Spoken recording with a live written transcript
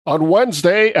On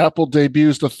Wednesday, Apple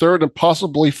debuts the third and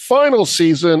possibly final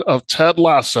season of Ted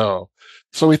Lasso.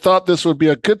 So we thought this would be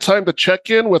a good time to check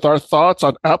in with our thoughts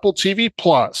on Apple TV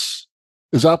Plus.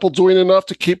 Is Apple doing enough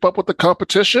to keep up with the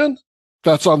competition?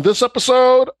 That's on this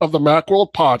episode of the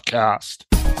Macworld Podcast.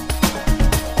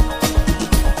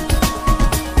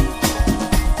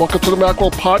 Welcome to the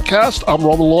Macworld Podcast. I'm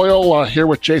Roman Loyal here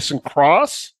with Jason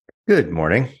Cross. Good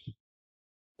morning.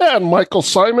 And Michael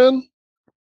Simon.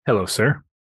 Hello, sir.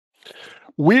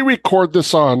 We record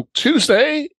this on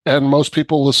Tuesday, and most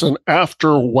people listen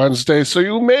after Wednesday, so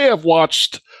you may have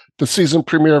watched the season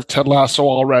premiere of Ted Lasso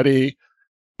already,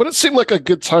 but it seemed like a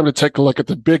good time to take a look at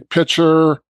the big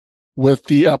picture with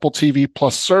the Apple TV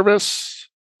Plus service.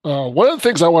 One of the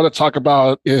things I want to talk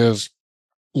about is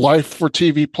life for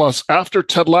TV Plus after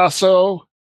Ted Lasso.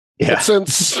 Yeah. But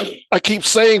since I keep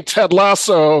saying Ted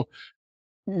Lasso,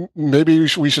 maybe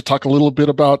we should talk a little bit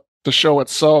about the show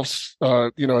itself.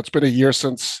 It's been a year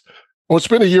since, it's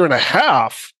been a year and a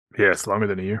half. Yeah, it's longer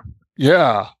than a year.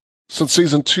 Yeah, since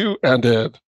season 2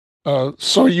 ended. So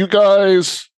are you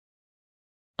guys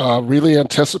really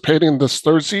anticipating this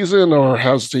third season, or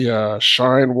has the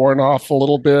shine worn off a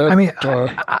little bit? I mean,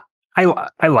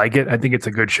 I like it. I think it's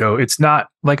a good show. It's not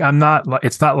like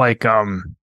it's not like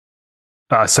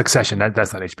Succession.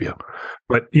 That's not HBO,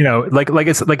 but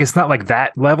it's not like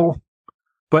that level.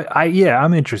 But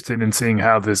I'm interested in seeing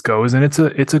how this goes, and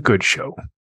it's a good show.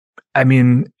 I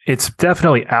mean, it's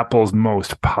definitely Apple's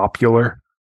most popular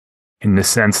in the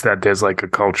sense that there's like a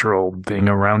cultural thing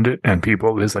around it, and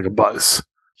there's like a buzz.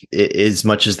 As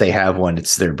much as they have one,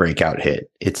 it's their breakout hit.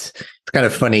 It's kind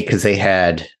of funny because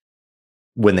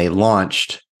when they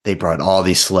launched, they brought all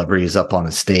these celebrities up on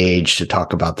a stage to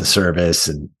talk about the service,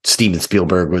 and Steven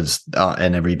Spielberg was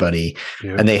and everybody,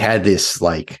 and they had this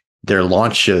their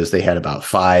launch shows. They had about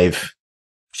 5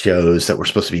 shows that were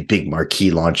supposed to be big marquee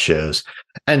launch shows,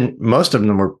 and most of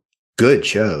them were good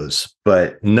shows,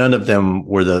 but none of them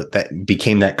were that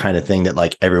became that kind of thing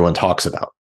that everyone talks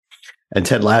about. And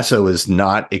Ted Lasso is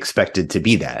not expected to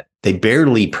be that. They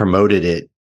barely promoted it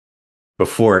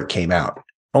before it came out,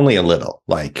 only a little,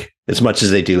 as much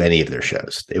as they do any of their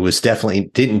shows. It was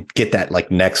definitely didn't get that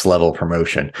next level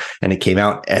promotion, and it came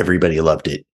out. Everybody loved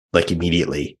it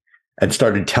immediately. And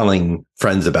started telling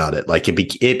friends about it.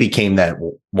 It became that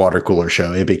water cooler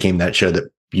show. It became that show that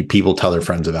people tell their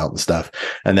friends about and stuff.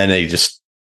 And then they just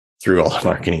threw all the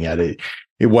marketing at it.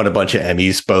 It won a bunch of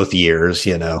Emmys both years,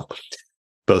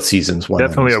 both seasons.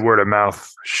 Definitely Emmys. A word of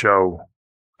mouth show.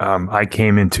 I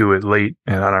came into it late,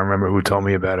 and I don't remember who told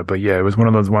me about it. But yeah, it was one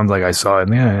of those ones I saw it,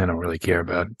 and I don't really care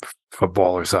about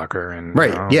football or soccer, and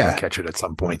right, I'll catch it at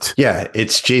some point. Yeah,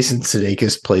 it's Jason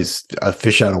Sudeikis plays a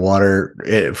fish out of water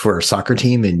for a soccer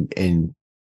team in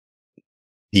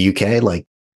the UK.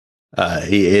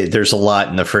 There's a lot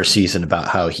in the first season about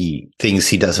how things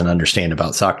he doesn't understand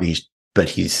about soccer, but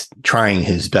he's trying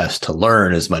his best to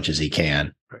learn as much as he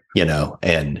can,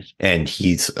 and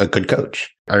he's a good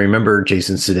coach. I remember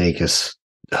Jason Sudeikis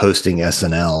hosting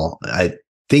SNL. I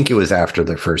think it was after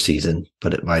the first season,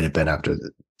 but it might have been after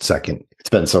the second. It's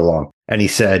been so long. And he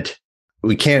said,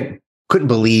 we couldn't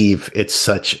believe it's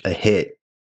such a hit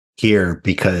here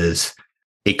because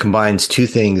it combines 2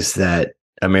 things that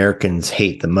Americans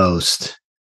hate the most: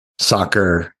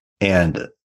 soccer and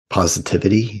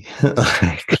positivity.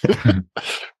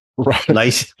 Right.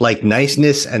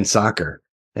 Niceness and soccer.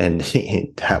 And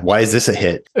why is this a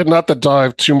hit? And not to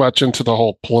dive too much into the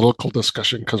whole political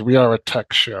discussion, because we are a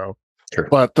tech show. Sure.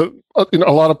 But a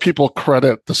lot of people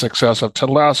credit the success of Ted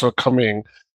Lasso coming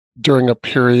during a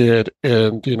period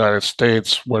in the United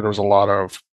States where there was a lot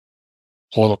of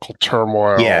political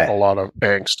turmoil, a lot of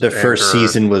angst. The first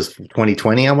season was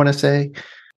 2020, I want to say.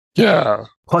 Yeah.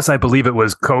 Plus, I believe it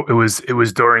was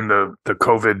during the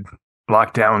COVID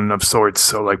lockdown of sorts,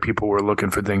 so people were looking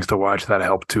for things to watch. That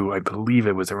helped too. I believe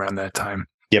it was around that time.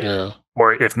 Yep. Yeah.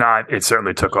 Or if not, it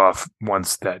certainly took off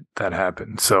once that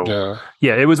happened. So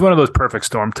yeah, it was one of those perfect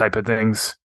storm type of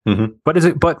things.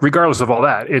 Mm-hmm. But regardless of all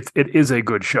that, it is a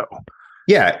good show.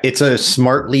 Yeah, it's a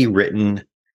smartly written,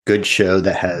 good show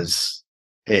that has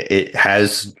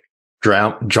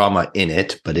drama in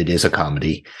it, but it is a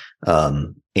comedy.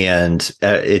 And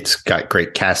it's got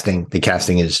great casting. The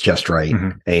casting is just right,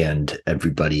 and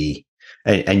everybody,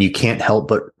 and you can't help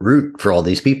but root for all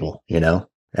these people.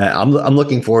 I'm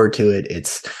looking forward to it.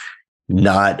 It's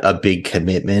not a big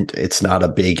commitment. It's not a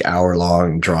big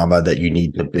hour-long drama that you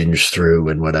need to binge through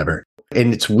and whatever.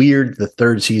 And it's weird. The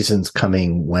third season's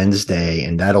coming Wednesday,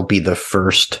 and that'll be the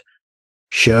first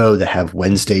show to have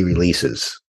Wednesday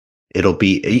releases. It'll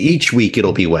be each week.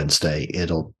 It'll be Wednesday.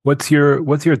 What's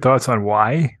your thoughts on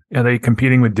why are they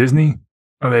competing with Disney?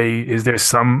 Is there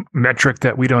some metric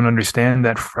that we don't understand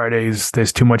that Fridays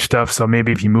there's too much stuff, so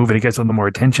maybe if you move it, it gets a little more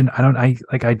attention?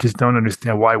 I just don't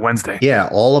understand why Wednesday. Yeah,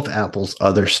 all of Apple's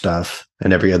other stuff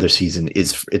and every other season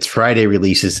it's Friday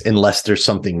releases unless there's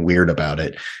something weird about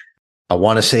it. I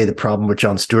want to say the problem with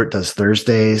Jon Stewart does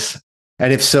Thursdays,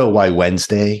 and if so, why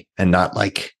Wednesday and not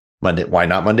like Monday? Why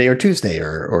not Monday or Tuesday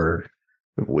or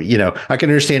I can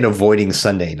understand avoiding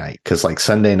Sunday night because like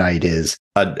Sunday night is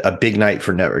a big night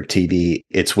for network TV.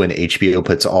 It's when HBO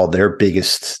puts all their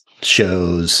biggest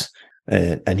shows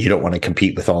and you don't want to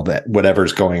compete with all that,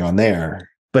 whatever's going on there.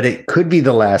 But it could be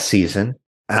the last season.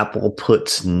 Apple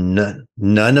puts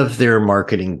none of their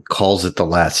marketing calls it the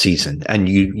last season. And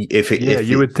you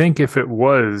would think if it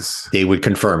was, they would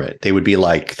confirm it. They would be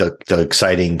like the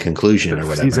exciting conclusion or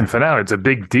whatever. Season finale. It's a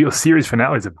big deal. Series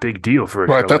finale is a big deal for a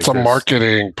show that's like a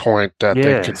marketing point that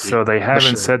they could. So they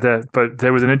haven't said that, but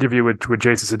there was an interview with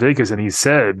Jason Sudeikis, and he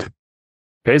said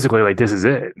basically like this is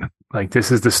it. Like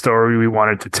this is the story we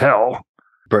wanted to tell.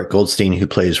 Brett Goldstein, who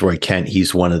plays Roy Kent,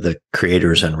 he's one of the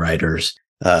creators and writers.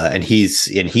 And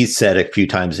he's said a few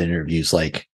times in interviews,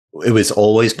 like it was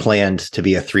always planned to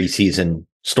be a 3-season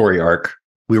story arc.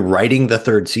 We're writing the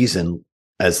 3rd season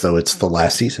as though it's the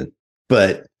last season,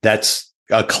 but that's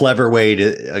a clever way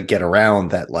to get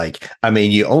around that. Like, I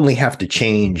mean, you only have to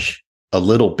change a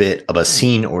little bit of a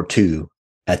scene or two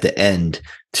at the end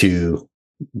to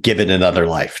give it another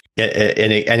life.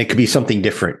 And it could be something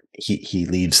different. He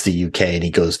leaves the UK and he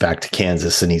goes back to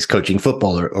Kansas and he's coaching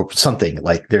football or something.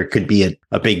 Like there could be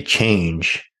a big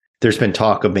change. There's been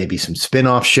talk of maybe some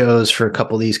spin-off shows for a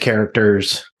couple of these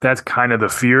characters. That's kind of the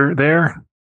fear there,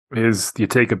 is you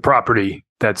take a property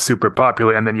that's super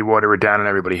popular and then you water it down and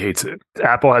everybody hates it.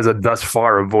 Apple has thus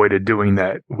far avoided doing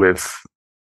that with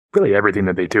really everything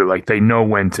that they do. Like they know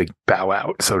when to bow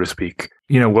out, so to speak.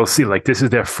 We'll see. Like this is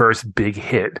their first big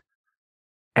hit.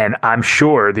 And I'm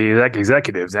sure the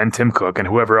executives and Tim Cook and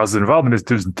whoever else is involved in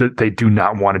this, they do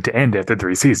not want it to end after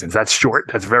 3 seasons. That's short.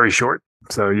 That's very short.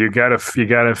 So you gotta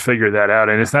figure that out.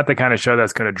 And it's not the kind of show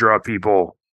that's going to draw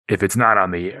people if it's not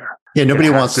on the air. Yeah, nobody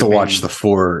wants to watch the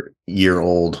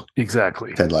 4-year-old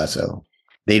exactly Ted Lasso.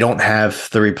 They don't have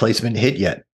the replacement hit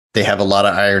yet. They have a lot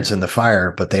of irons in the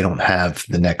fire, but they don't have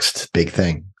the next big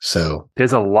thing. So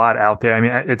there's a lot out there. I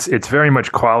mean, it's very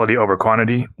much quality over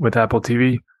quantity with Apple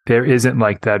TV. There isn't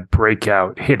like that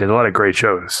breakout hit. There's a lot of great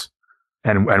shows,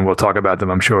 and we'll talk about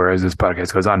them, I'm sure, as this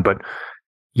podcast goes on. But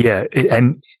yeah,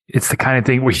 and it's the kind of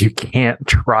thing where you can't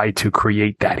try to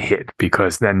create that hit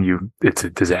because then it's a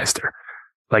disaster.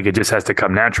 Like it just has to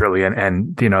come naturally,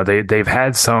 and they've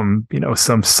had some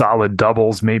solid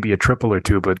doubles, maybe a triple or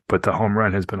two, but the home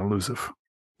run has been elusive.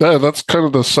 Yeah, that's kind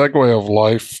of the segue of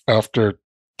life after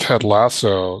Ted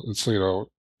Lasso. It's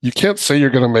you can't say you're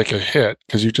going to make a hit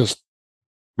because you just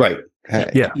right.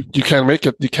 Yeah, you can't make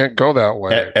it. You can't go that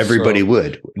way. Everybody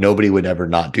would. Nobody would ever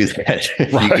not do that.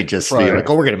 Right, you could just be like,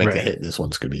 "Oh, we're going to make a hit. This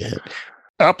one's going to be a hit."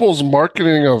 Apple's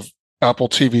marketing of Apple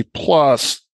TV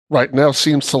Plus right now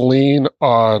seems to lean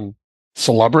on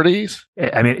celebrities.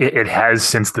 I mean, it has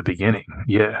since the beginning.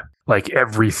 Yeah. Like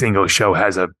every single show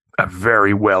has a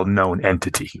very well-known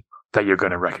entity that you're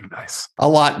going to recognize. A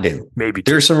lot do. Maybe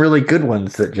there's some really good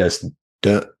ones that just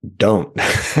don't.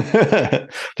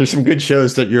 There's some good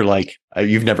shows that you're like,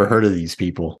 you've never heard of these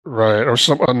people. Right. Or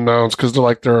some unknowns because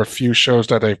there are a few shows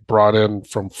that they've brought in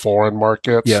from foreign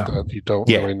markets that you don't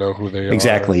really know who they are.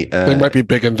 Exactly. They might be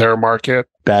big in their market.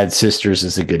 Bad Sisters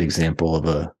is a good example of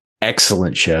a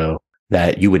excellent show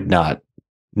that you would not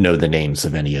know the names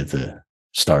of any of the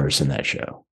stars in that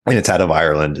show. And it's out of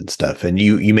Ireland and stuff. And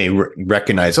you may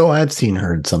recognize, I've seen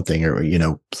her in something or,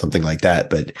 something like that.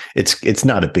 But it's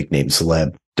not a big name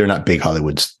celeb. They're not big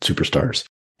Hollywood superstars.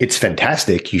 It's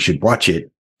fantastic. You should watch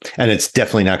it. And it's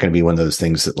definitely not going to be one of those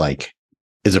things that like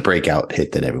is a breakout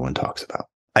hit that everyone talks about.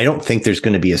 I don't think there's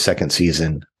going to be a second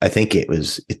season. I think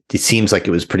it seems like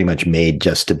it was pretty much made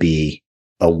just to be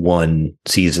a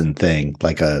 1-season thing,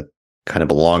 like a kind of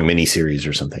a long miniseries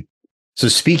or something. So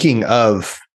speaking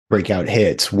of breakout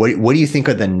hits, what do you think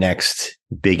are the next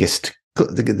biggest,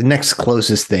 the next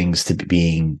closest things to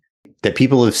being that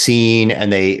people have seen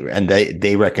and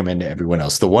they recommend to everyone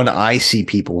else? The one I see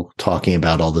people talking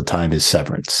about all the time is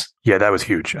Severance. Yeah, that was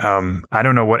huge. I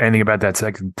don't know anything about that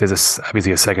second. There's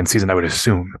obviously a second season, I would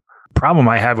assume. Problem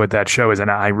I have with that show is,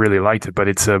 and I really liked it, but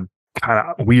it's a kind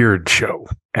of weird show,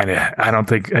 and I don't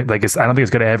think it's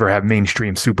going to ever have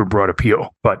mainstream super broad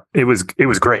appeal. But it was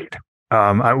great.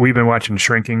 We've been watching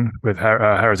Shrinking with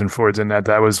Harrison Ford's in that.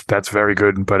 That's very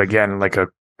good. But again, like a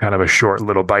kind of a short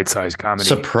little bite-sized comedy.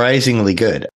 Surprisingly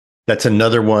good. That's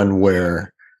another one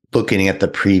where looking at the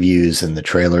previews and the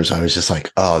trailers, I was just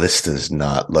like, oh, this does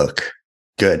not look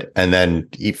good. And then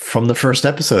from the first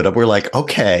episode, we're like,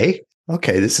 okay,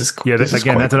 this is cool. Yeah, that's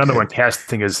another one.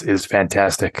 Casting is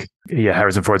fantastic. Yeah,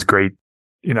 Harrison Ford's great.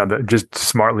 Just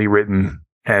smartly written,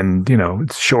 and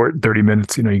it's short, 30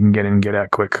 minutes. You can get in and get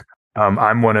out quick.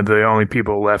 I'm one of the only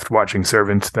people left watching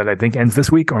Servant that I think ends this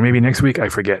week or maybe next week. I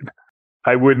forget.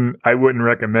 I wouldn't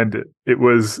recommend it. It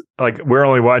was like, we're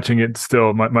only watching it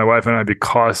still, my wife and I,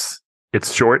 because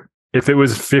it's short. If it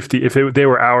was 50, they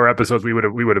were hour episodes, we would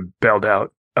have bailed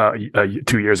out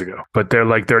 2 years ago. But they're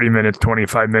like 30 minutes,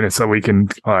 25 minutes, so we can,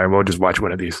 all right, we'll just watch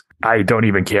one of these. I don't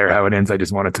even care how it ends. I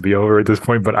just want it to be over at this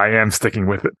point, but I am sticking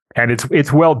with it. And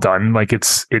it's well done. Like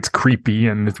it's creepy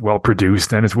and it's well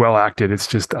produced and it's well acted. It's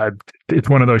just, it's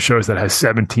one of those shows that has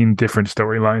 17 different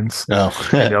storylines. Oh,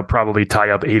 and they'll probably tie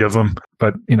up 8 of them.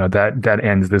 But that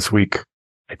ends this week.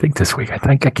 I think this week.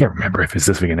 I can't remember if it's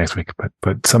this week or next week,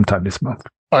 but sometime this month.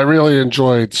 I really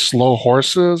enjoyed Slow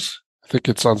Horses. I think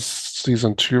it's on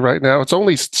season 2 right now.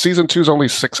 Season 2 is only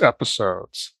 6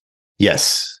 episodes.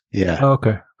 Yes. Yeah. Oh,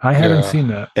 okay. I haven't seen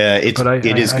that. It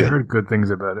is good. I heard good things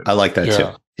about it. I like that too.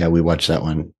 Yeah, we watched that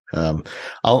one.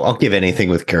 I'll give anything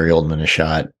with Gary Oldman a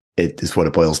shot. It is what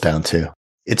it boils down to.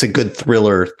 It's a good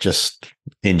thriller, just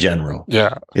in general.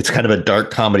 Yeah, it's kind of a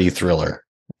dark comedy thriller,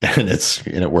 and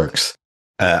it works.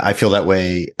 I feel that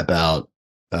way about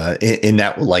in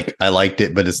that, like, I liked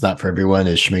it, but it's not for everyone.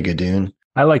 Is Schmigadoon?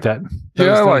 I like that.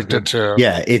 I liked it too.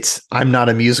 Yeah, I'm not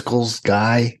a musicals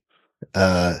guy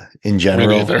in general.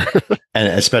 Me neither. And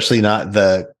especially not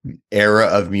the era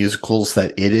of musicals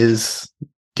that it is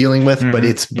dealing with. Mm-hmm. But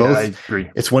it's both. I agree.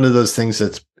 It's one of those things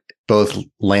that's both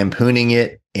lampooning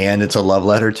it and it's a love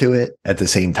letter to it at the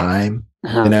same time.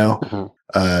 Mm-hmm.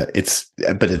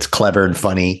 But it's clever and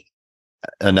funny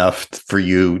enough for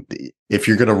you. If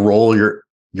you're going to roll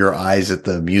your eyes at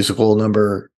the musical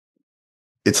number,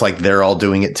 it's like they're all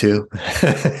doing it too.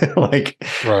 Like,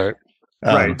 right.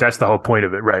 Right, that's the whole point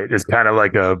of it. Right, it's kind of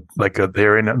like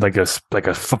they're in like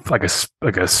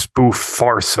a spoof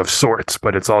farce of sorts,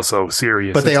 but it's also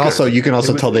serious. But you can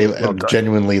also tell they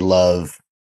genuinely love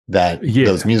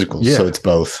those musicals. Yeah. So it's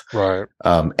both. Right.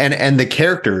 And the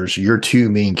characters, your 2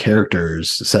 main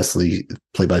characters, Cecily,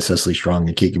 played by Cecily Strong,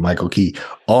 and Keegan-Michael Key,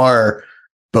 are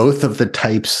both of the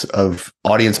types of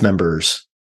audience members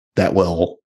that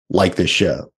will like this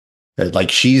show.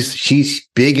 Like she's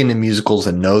big into musicals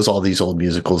and knows all these old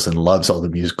musicals and loves all the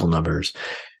musical numbers.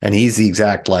 And he's the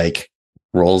exact, like,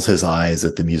 rolls his eyes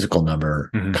at the musical number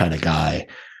kind of guy.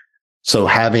 So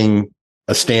having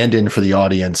a stand-in for the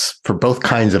audience, for both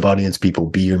kinds of audience people,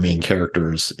 be your main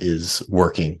characters is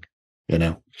working,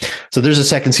 So there's a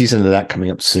second season of that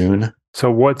coming up soon. So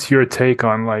what's your take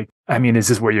on, like, I mean, is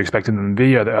this where you're expecting them to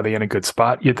be? Are they in a good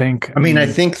spot, you think? I mean, I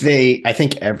think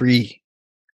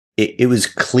it was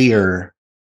clear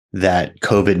that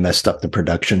COVID messed up the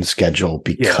production schedule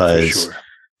because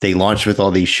they launched with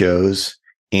all these shows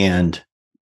and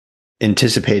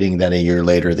anticipating that a year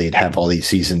later they'd have all these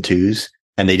season 2s,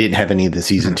 and they didn't have any of the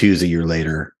season 2s a year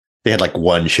later. They had like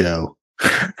one show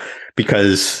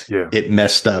because it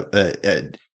messed up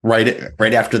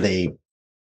right after they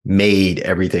made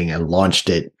everything and launched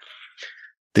it.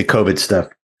 The COVID stuff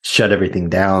shut everything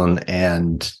down,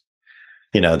 and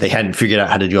they hadn't figured out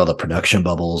how to do all the production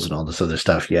bubbles and all this other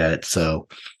stuff yet. So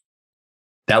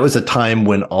that was a time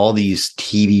when all these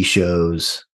TV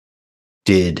shows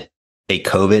did a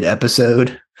COVID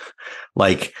episode,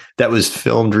 like that was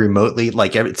filmed remotely,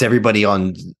 like it's everybody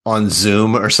on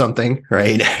Zoom or something,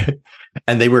 right?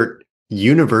 And they were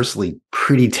universally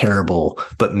pretty terrible,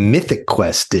 but Mythic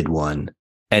Quest did one,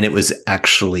 and it was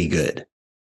actually good.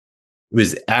 It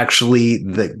was actually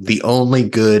the only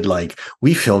good, like,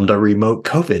 we filmed a remote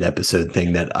COVID episode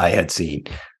thing that I had seen.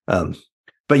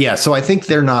 But yeah, so I think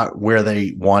they're not where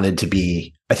they wanted to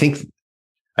be. I think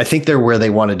they're where they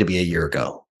wanted to be a year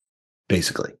ago,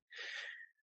 basically.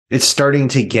 It's starting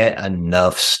to get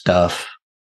enough stuff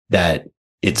that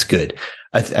it's good.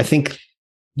 I think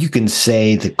you can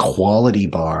say the quality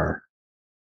bar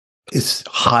is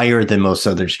higher than most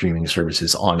other streaming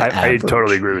services on average. I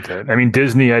totally agree with that. I mean,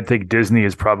 I think Disney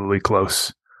is probably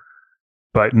close.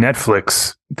 But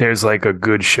Netflix, there's like a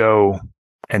good show,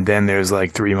 and then there's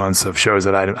like 3 months of shows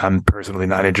that I'm personally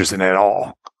not interested in at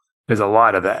all. There's a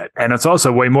lot of that. And it's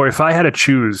also way more. If I had to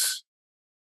choose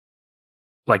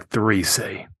like 3,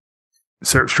 say,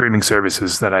 streaming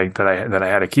services that I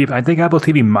had to keep, I think Apple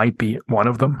TV might be one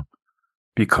of them.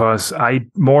 Because I,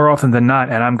 more often than not,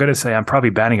 and I'm going to say I'm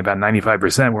probably batting about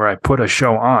 95%, where I put a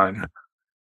show on,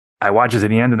 I watch it to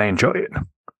the end and I enjoy it.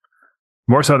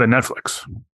 More so than Netflix.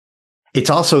 It's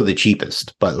also the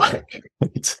cheapest, but like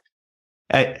it's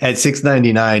at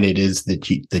 $6.99, it is the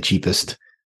cheapest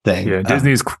thing. Yeah,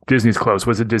 Disney's close.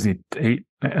 Was it Disney $8,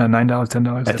 $9,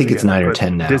 $10? I think it's 9 or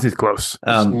 10 now. Disney's close.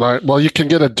 Well, you can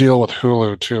get a deal with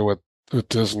Hulu too with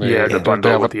Disney. Yeah, the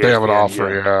bundle with they have an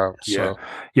offer.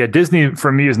 Yeah. Disney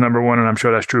for me is number one, and I'm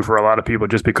sure that's true for a lot of people,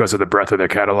 just because of the breadth of their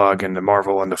catalog and the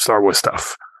Marvel and the Star Wars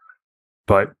stuff.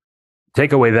 But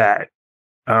take away that,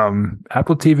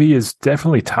 Apple TV is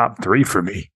definitely top 3 for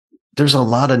me. There's a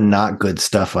lot of not good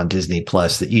stuff on Disney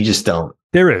Plus that you just don't.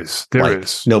 There is.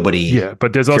 Nobody. Yeah,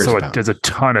 but there's also there's a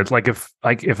ton of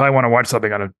if I want to watch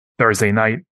something on a Thursday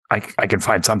night, I can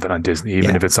find something on Disney,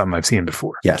 even if it's something I've seen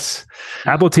before. Yes.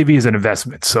 Apple TV is an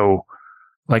investment, so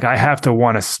like I have to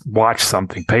want to watch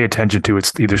something, pay attention to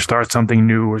it, either start something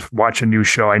new or watch a new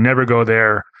show. I never go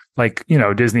there. Like,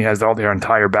 Disney has all their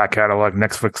entire back catalog.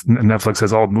 Netflix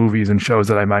has all movies and shows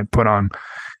that I might put on.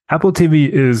 Apple TV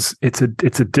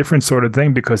it's a different sort of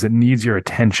thing because it needs your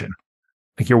attention.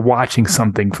 Like you're watching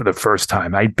something for the first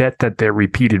time. I bet that their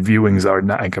repeated viewings are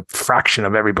not like a fraction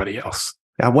of everybody else.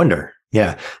 I wonder.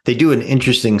 Yeah. They do an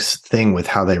interesting thing with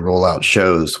how they roll out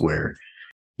shows where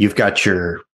you've got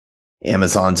your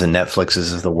Amazons and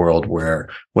Netflixes of the world where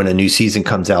when a new season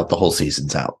comes out, the whole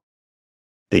season's out.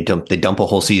 They dump a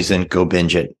whole season, go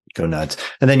binge it, go nuts.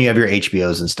 And then you have your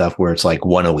HBOs and stuff where it's like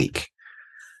one a week.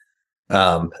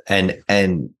 And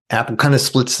Apple kind of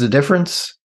splits the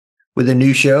difference with a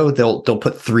new show. They'll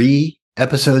put 3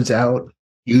 episodes out,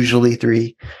 usually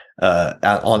 3,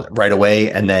 out on right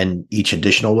away, and then each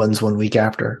additional one's 1 week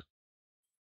after.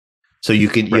 So you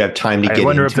have time to get. I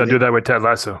wonder if they'll do that with Ted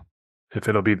Lasso. If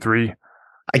it'll be 3.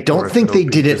 I don't think they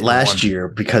did it last year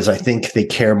because I think they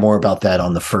care more about that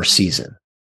on the first season.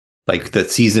 Like the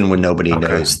season when nobody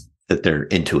knows that they're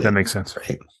into it. That makes sense.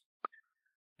 Right.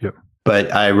 Yep.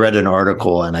 But I read an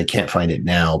article and I can't find it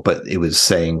now, but it was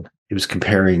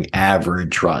comparing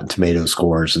average Rotten Tomato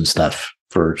scores and stuff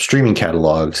for streaming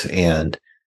catalogs, and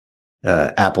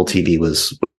Apple TV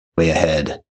was way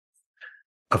ahead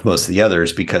of most of the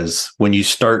others because when you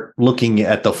start looking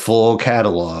at the full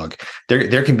catalog,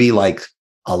 there can be like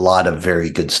a lot of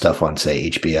very good stuff on, say,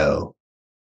 HBO,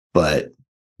 but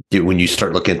when you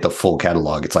start looking at the full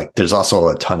catalog, it's like there's also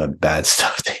a ton of bad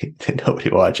stuff that nobody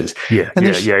watches. Yeah.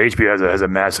 HBO has a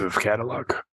massive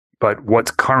catalog, but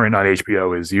what's current on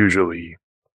HBO is usually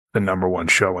the number one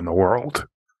show in the world.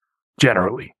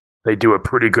 Generally, they do a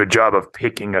pretty good job of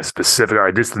picking a specific. All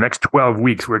right, the next 12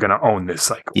 weeks, we're going to own this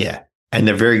cycle. Yeah, and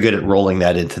they're very good at rolling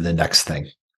that into the next thing.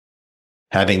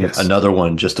 Having another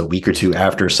one just a week or two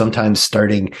after. Sometimes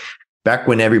starting back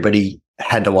when everybody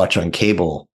had to watch on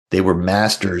cable. They were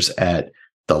masters at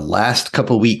the last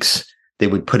couple of weeks. They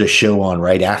would put a show on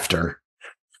right after.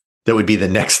 That would be the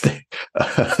next thing,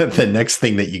 the next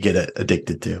thing that you get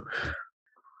addicted to.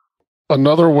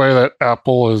 Another way that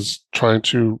Apple is trying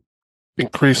to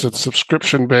increase its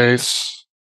subscription base,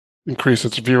 increase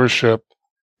its viewership,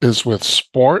 is with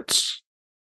sports.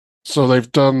 So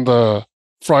they've done the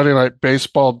Friday Night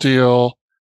Baseball deal,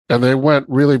 and they went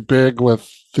really big with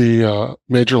the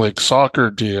Major League Soccer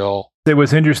deal.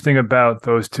 What's interesting about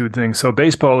those two things, so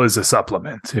baseball is a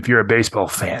supplement. If you're a baseball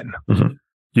fan,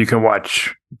 you can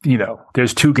watch,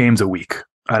 there's 2 games a week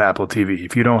on Apple TV.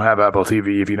 If you don't have Apple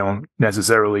TV, if you don't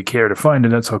necessarily care to find it,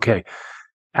 that's okay.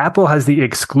 Apple has the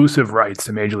exclusive rights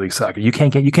to Major League Soccer. You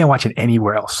can't watch it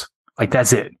anywhere else. Like,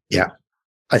 that's it. Yeah.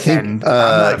 I think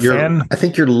I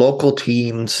think your local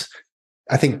teams,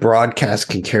 I think broadcast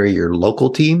can carry your local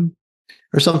team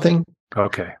or something.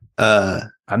 Okay.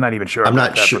 I'm not even sure. I'm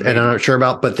not sure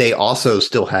about, but they also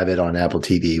still have it on Apple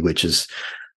TV, which is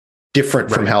different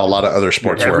from how a lot lot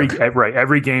sports work. Right.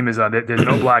 Every game is on it. There's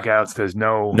no blackouts. There's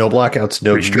no blackouts,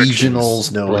 no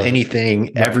regionals, no anything.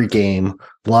 Right. Every game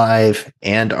live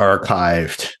and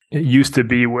archived. It used to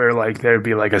be where like there'd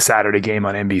be like a Saturday game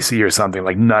on NBC or something.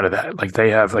 Like none of that. Like they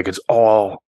have like it's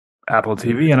all Apple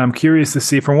TV, and I'm curious to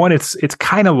see. For one, it's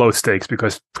kind of low stakes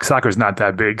because soccer's not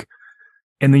that big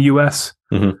in the US.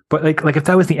 But like if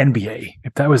that was the NBA,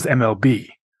 if that was the MLB,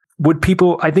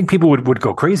 I think people would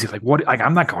go crazy. Like what? Like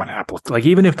I'm not going to Apple. Like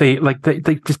even if they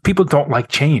just people don't like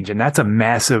change, and that's a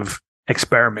massive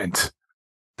experiment.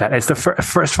 That it's the first,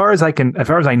 as far as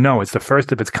I know, it's the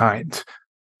first of its kind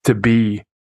to be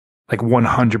like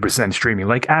 100% streaming.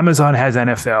 Like Amazon has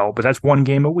NFL, but that's 1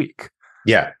 game a week.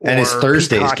 Yeah, and it's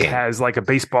Thursday's Peacock game. Has like a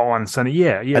baseball on Sunday.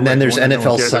 Yeah. And then there's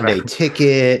NFL Sunday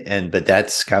Ticket, but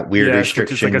that's got weird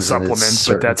restrictions. It's like a supplement,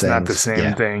 but that's not the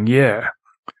same thing. Yeah.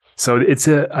 So it's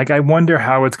I wonder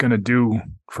how it's going to do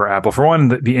for Apple. For one,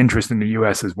 the interest in the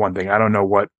US is one thing. I don't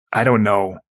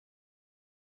know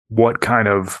what kind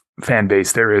of fan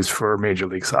base there is for Major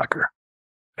League Soccer.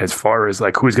 as far as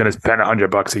like who's going to spend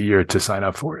 $100 a year to sign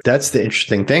up for it. That's the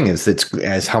interesting thing is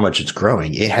as how much it's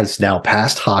growing. It has now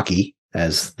passed hockey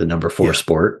as the number 4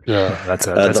 sport. Yeah, that's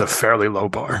a fairly low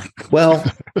bar. Well,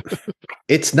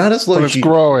 it's not as low as you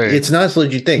growing. It's not as low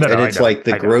as you think, and it's like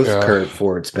the growth Yeah. curve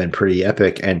for it's been pretty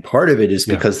epic. And part of it is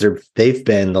because they've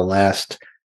been the last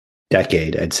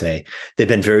decade, I'd say, they've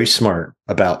been very smart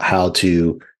about how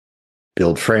to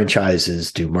build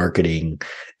franchises, do marketing,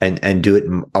 and do it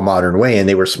in a modern way. And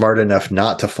they were smart enough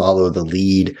not to follow the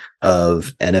lead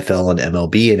of NFL and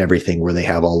MLB and everything, where they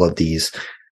have all of these.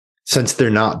 Since they're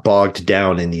not bogged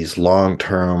down in these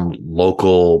long-term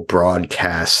local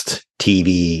broadcast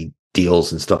TV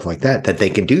deals and stuff like that, that they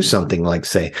can do something like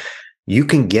say, you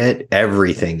can get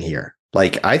everything here.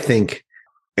 Like I think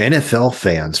NFL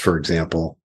fans, for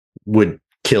example, would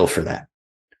kill for that.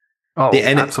 Oh,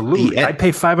 absolutely. I'd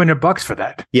pay $500 for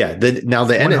that. Yeah. The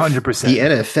 100%. The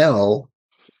NFL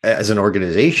as an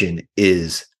organization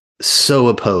is so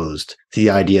opposed to the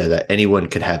idea that anyone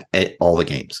could have all the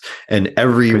games, and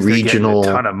every regional a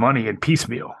ton of money in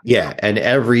piecemeal. Yeah. And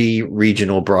every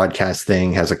regional broadcast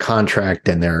thing has a contract,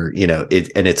 and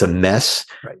it's a mess.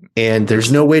 Right. And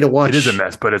there's no way to watch. It is a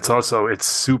mess, but it's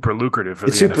super lucrative for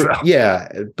the NFL. Yeah.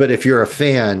 But if you're a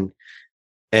fan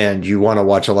and you want to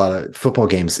watch a lot of football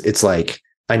games, it's like,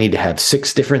 I need to have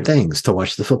 6 different things to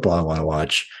watch the football I want to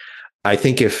watch. I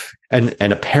think and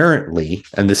apparently,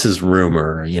 and this is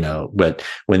rumor, but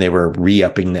when they were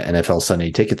re-upping the NFL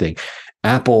Sunday ticket thing,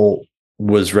 Apple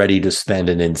was ready to spend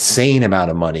an insane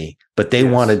amount of money, but they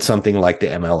wanted something like the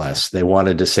MLS. They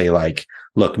wanted to say like,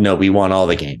 look, no, we want all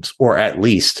the games, or at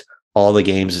least all the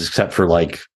games except for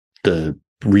like the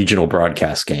regional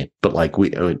broadcast game. But like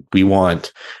we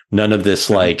want none of this,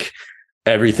 like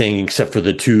everything except for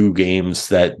the 2 games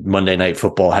that Monday Night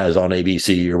Football has on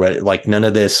ABC or what, like none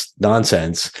of this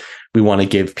nonsense. We want to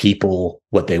give people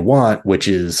what they want, which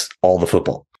is all the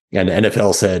football. And the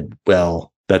NFL said,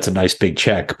 well, that's a nice big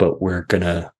check, but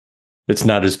it's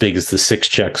not as big as the 6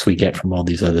 checks we get from all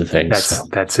these other things.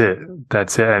 That's it.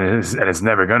 And it's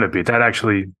never going to be. That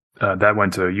actually, that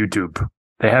went to YouTube.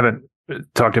 They haven't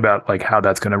talked about like how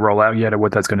that's going to roll out yet or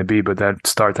what that's going to be, but that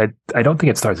starts. I don't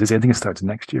think it starts this year. I think it starts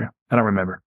next year. I don't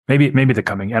remember. Maybe the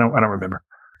coming. I don't remember.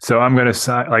 So I'm going to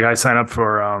sign up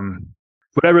for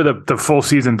whatever the full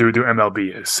season through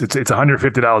MLB is. It's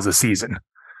 $150 a season,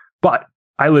 but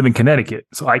I live in Connecticut,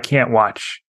 so I can't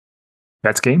watch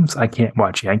Mets games. I can't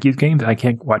watch Yankees games. I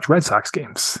can't watch Red Sox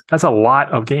games. That's a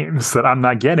lot of games that I'm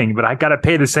not getting, but I got to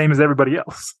pay the same as everybody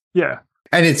else. Yeah.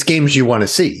 And it's games you want to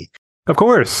see. Of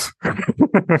course.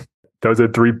 Those are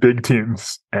 3 big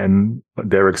teams, and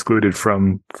they're excluded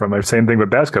from the same thing with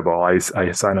basketball. I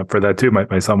sign up for that too.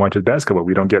 My son watches basketball.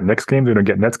 We don't get Knicks games. We don't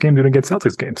get Nets games. We don't get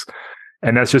Celtics games.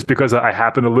 And that's just because I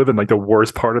happen to live in like the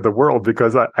worst part of the world,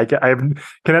 because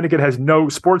Connecticut has no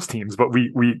sports teams, but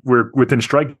we're within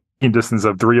striking distance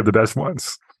of 3 of the best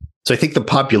ones. So I think the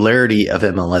popularity of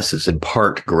MLS is in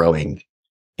part growing,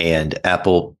 and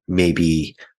Apple may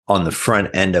be on the front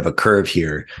end of a curve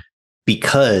here,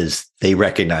 because they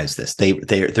recognize this.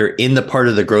 They're in the part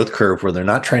of the growth curve where they're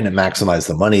not trying to maximize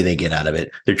the money they get out of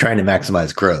it. They're trying to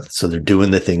maximize growth. So they're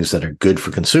doing the things that are good for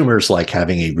consumers, like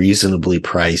having a reasonably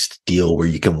priced deal where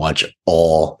you can watch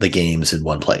all the games in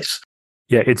one place.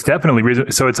 Yeah, it's definitely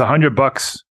reasonable. So it's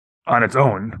 $100 on its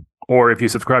own, or if you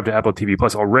subscribe to Apple TV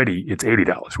Plus already, it's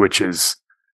 $80, which is,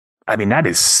 that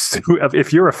is,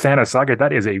 if you're a fan of soccer,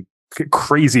 that is a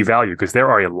crazy value, because there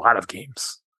are a lot of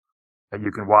games that you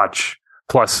can watch,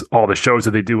 plus all the shows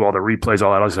that they do, all the replays,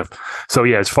 all that other stuff. So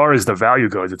yeah, as far as the value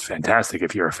goes, it's fantastic.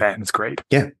 If you're a fan, it's great.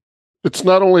 Yeah. It's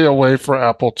not only a way for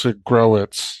Apple to grow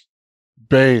its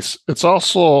base, it's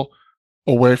also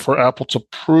a way for Apple to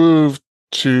prove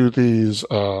to these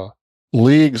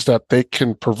leagues that they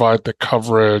can provide the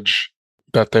coverage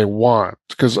that they want.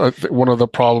 Because one of the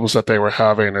problems that they were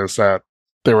having is that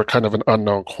they were kind of an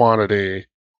unknown quantity.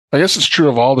 I guess it's true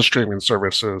of all the streaming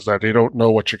services, that you don't know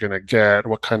what you're going to get,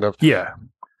 what kind of. Yeah.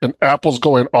 And Apple's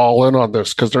going all in on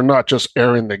this, because they're not just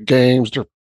airing the games,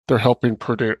 they're helping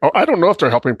produce. Oh, I don't know if they're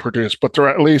helping produce, but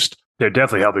they're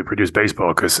definitely helping produce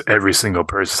baseball, because every single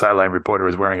sideline reporter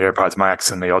is wearing AirPods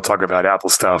Max, and they all talk about Apple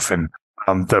stuff. And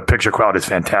the picture quality is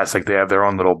fantastic. They have their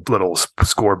own little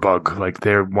score bug. Like,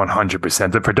 they're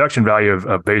 100%. The production value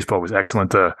of baseball was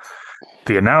excellent. The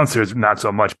announcers, not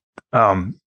so much.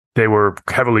 They were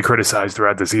heavily criticized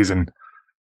throughout the season.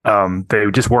 They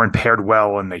just weren't paired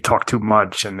well, and they talked too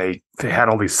much, and they had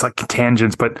all these like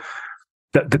tangents. But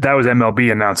that was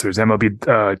MLB announcers, MLB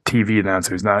TV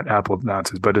announcers, not Apple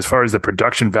announcers. But as far as the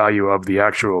production value of the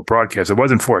actual broadcast, it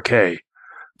wasn't 4K,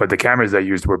 but the cameras they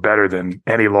used were better than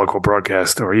any local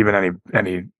broadcast or even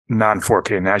any non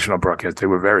 4K national broadcast. They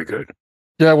were very good.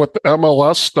 Yeah, with the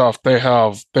MLS stuff, they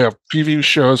have preview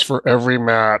shows for every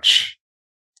match.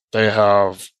 They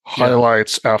have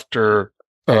highlights after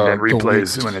and then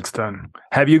replays when it's done.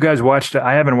 Have you guys watched?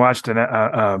 I haven't watched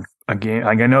a game.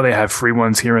 I know they have free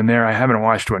ones here and there. I haven't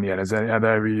watched one yet. Have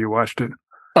either of you watched it?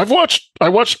 I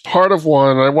watched part of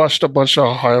one. I watched a bunch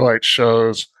of highlight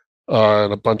shows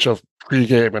and a bunch of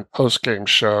pregame and postgame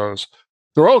shows.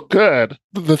 They're all good.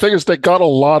 The thing is, they got a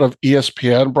lot of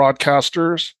ESPN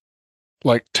broadcasters.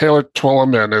 Like Taylor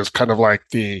Twellman is kind of like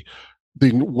the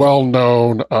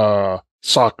well-known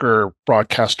soccer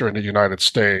broadcaster in the United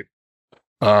States.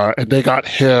 And they got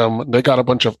him. They got a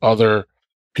bunch of other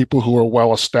people who are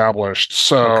well established.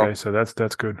 So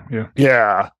that's good. Yeah.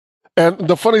 Yeah. And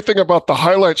the funny thing about the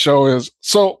highlight show is,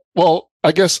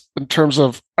 I guess in terms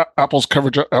of Apple's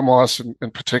coverage of MLS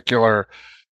in particular,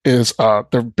 is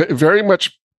they're very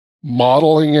much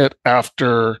modeling it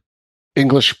after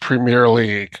English Premier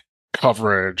League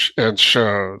coverage and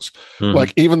shows. Mm-hmm.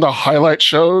 Like even the highlight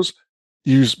shows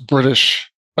use British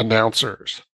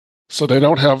announcers. So they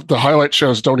don't have the highlight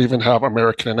shows don't even have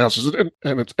American announcers, and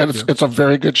it's a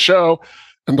very good show,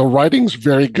 and the writing's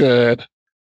very good,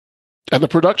 and the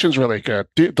production's really good.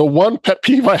 The one pet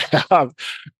peeve I have,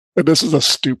 and this is a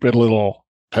stupid little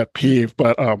pet peeve,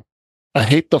 but I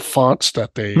hate the fonts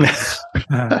that they use.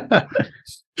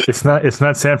 It's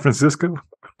not San Francisco.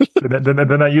 They're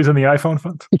not using the iPhone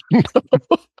font.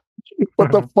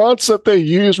 But the fonts that they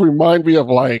use remind me of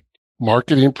like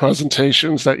marketing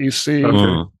presentations that you see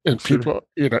and people,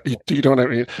 you know what I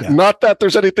mean? Yeah. Not that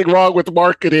there's anything wrong with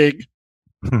marketing,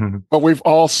 but we've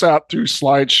all sat through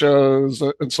slideshows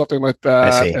and something like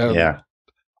that. I see. And yeah.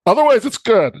 Otherwise, it's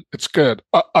good. It's good.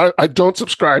 I don't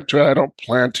subscribe to it. I don't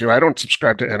plan to. I don't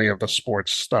subscribe to any of the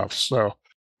sports stuff. So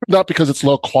not because it's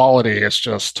low quality. It's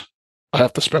just I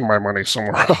have to spend my money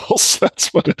somewhere else.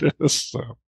 That's what it is.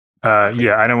 So.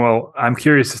 Yeah, I know. Well, I'm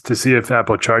curious to see if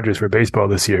Apple charges for baseball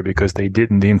this year because they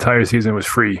didn't. The entire season was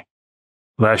free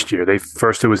last year.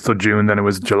 First it was till June, then it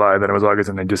was July, then it was August,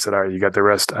 and they just said, all right, you got the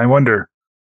rest. I wonder,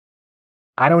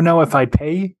 I don't know if I'd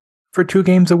pay for 2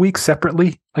 games a week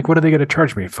separately. Like, what are they going to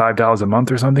charge me? $5 a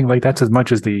month or something? Like, that's as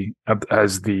much as the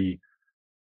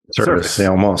service. Yeah,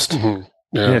 almost. Mm-hmm.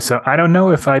 Yeah, so I don't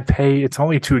know if I'd pay. It's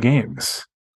only 2 games.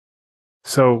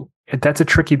 So that's a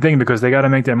tricky thing because they got to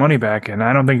make their money back. And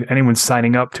I don't think anyone's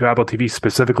signing up to Apple TV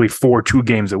specifically for 2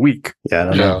 games a week. Yeah, I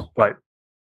don't know. But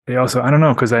they also, I don't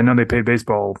know, because I know they pay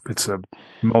baseball. It's a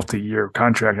multi-year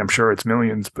contract. I'm sure it's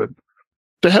millions, but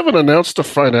they haven't announced the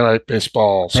Friday Night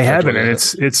Baseball. They haven't, and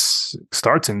it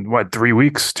starts in 3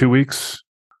 weeks, 2 weeks.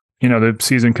 You know, the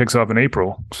season kicks off in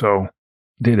April, so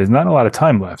there's not a lot of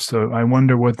time left. So I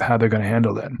wonder how they're going to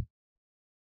handle that.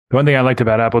 The one thing I liked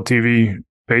about Apple TV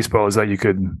baseball is that you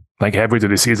could, like, halfway through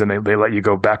the season, they let you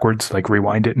go backwards, like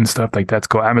rewind it and stuff. Like, that's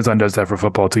cool. Amazon does that for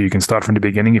football too. You can start from the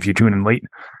beginning if you tune in late,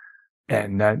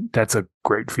 and that's a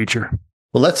great feature.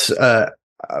 Well, let's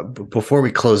before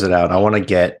we close it out, I want to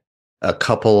get a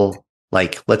couple,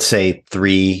 like, let's say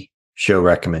 3 show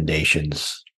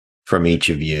recommendations from each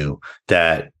of you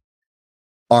that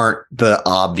aren't the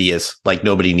obvious, like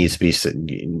nobody needs to be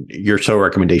sitting. Your show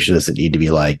recommendation doesn't need to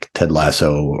be like Ted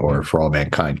Lasso or For All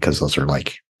Mankind, because those are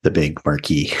like the big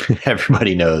marquee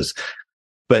everybody knows.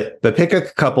 But pick a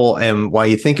couple, and while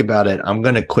you think about it, I'm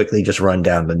going to quickly just run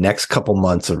down the next couple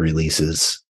months of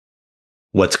releases,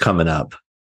 what's coming up.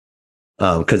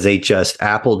 Because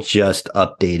Apple just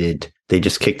updated, they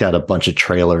just kicked out a bunch of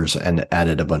trailers and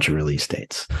added a bunch of release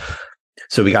dates.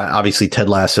 So we got obviously Ted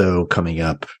Lasso coming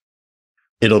up.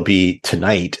 It'll be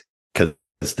tonight because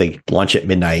they launch at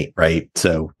midnight, right?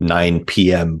 So 9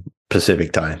 p.m.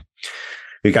 Pacific time.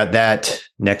 We got that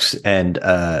next, and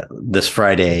this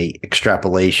Friday,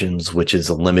 Extrapolations, which is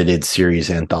a limited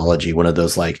series anthology, one of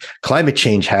those like climate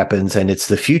change happens and it's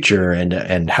the future,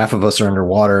 and half of us are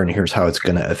underwater, and here's how it's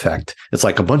going to affect. It's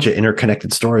like a bunch of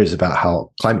interconnected stories about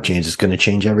how climate change is going to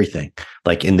change everything,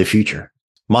 like in the future.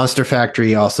 Monster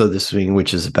Factory also this week,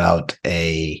 which is about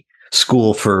a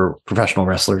school for professional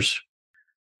wrestlers.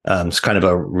 It's kind of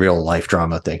a real life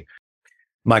drama thing.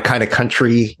 My Kind of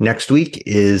Country next week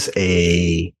is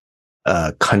a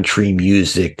country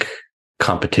music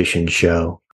competition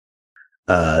show.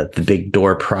 The Big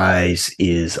Door Prize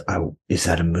is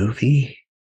that a movie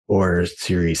or a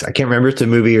series? I can't remember if it's a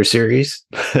movie or series.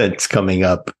 It's coming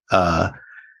up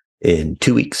in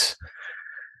 2 weeks.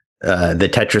 The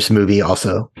Tetris movie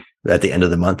also at the end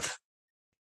of the month.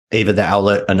 Ava the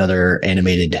Owlet, another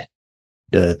animated,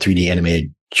 3D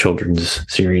animated children's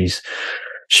series.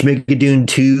 Schmigadoon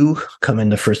 2 coming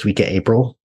the first week of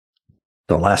April.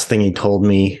 The Last Thing He Told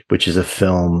Me, which is a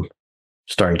film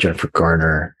starring Jennifer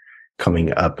Garner,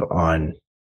 coming up on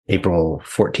April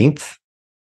 14th.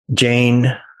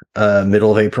 Jane,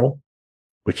 middle of April,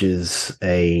 which is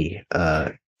a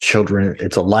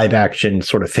it's a live action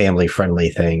sort of family friendly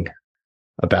thing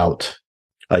about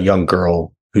a young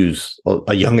girl who's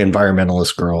a young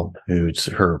environmentalist girl who's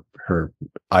her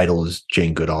idol is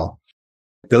Jane Goodall.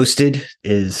 Ghosted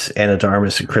is Anna de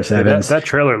Armas and Chris Evans. That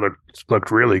trailer looked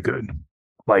really good.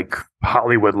 Like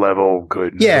Hollywood level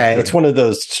good. Yeah, it's one of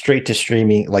those straight to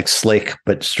streaming, like slick,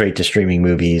 but straight to streaming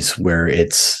movies where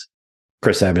it's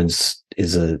Chris Evans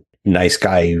is a nice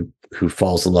guy who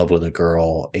falls in love with a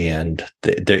girl and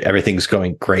everything's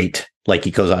going great. Like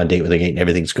he goes on a date with a and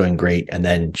everything's going great. And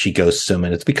then she ghosts him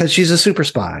and it's because she's a super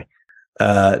spy.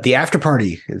 The After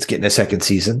Party is getting a second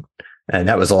season and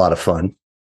that was a lot of fun.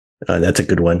 That's a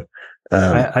good one.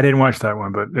 I didn't watch that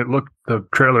one, but the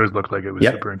trailers looked like it was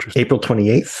super interesting. April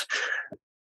 28th.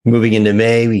 Moving into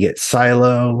May, we get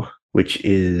Silo, which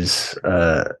is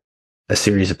a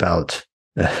series about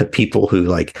people who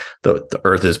like the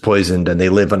earth is poisoned and they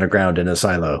live underground in a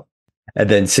silo. And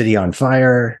then City on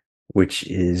Fire, which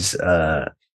is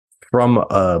from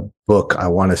a book, I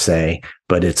want to say,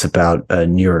 but it's about a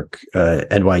New York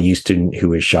NYU student who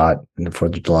was shot on the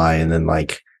 4th of July. And then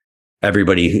like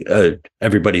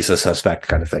everybody's a suspect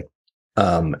kind of thing.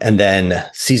 And then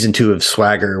season 2 of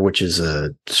Swagger, which is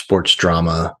a sports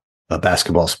drama, a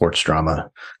basketball sports drama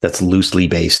that's loosely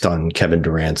based on Kevin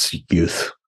Durant's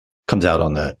youth, comes out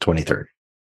on the 23rd.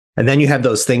 And then you have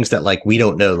those things that like we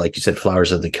don't know, like you said,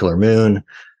 Flowers of the Killer Moon,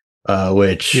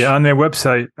 which on their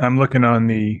website, I'm looking on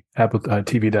the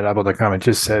AppleTV.apple.com. It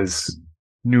just says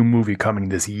new movie coming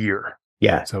this year.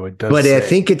 Yeah, so it does. But I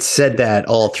think it said that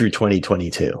all through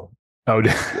 2022. Oh,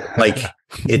 like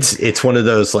it's one of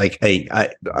those like, hey,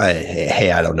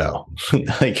 I don't know,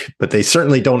 like, but they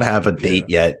certainly don't have a date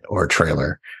yet or a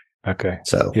trailer. Okay,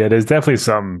 so there's definitely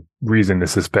some reason to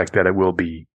suspect that it will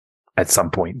be at some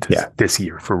point this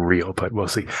year for real, but we'll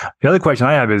see. The other question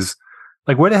I have is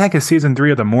like, where the heck is season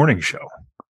 3 of The Morning Show?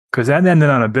 Because that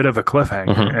ended on a bit of a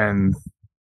cliffhanger, and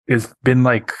it's been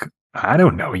like, I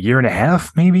don't know, a year and a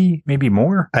half, maybe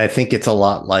more. I think it's a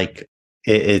lot like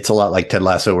Ted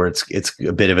Lasso, where it's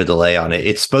a bit of a delay on it.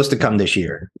 It's supposed to come this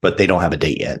year, but they don't have a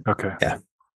date yet. Okay, yeah,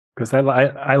 because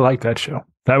I like that show.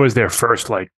 That was their first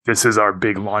like, this is our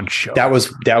big launch show. That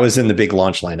was in the big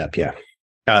launch lineup. Yeah,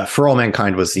 For All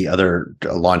Mankind was the other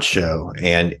launch show,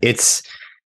 and it's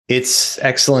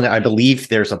excellent. I believe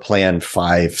there's a planned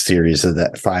 5 seasons of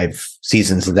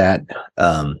that.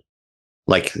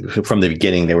 Like from the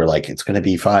beginning, they were like, it's going to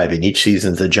be 5 and each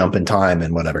season's a jump in time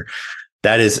and whatever.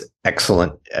 That is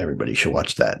excellent. Everybody should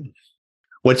watch that.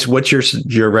 What's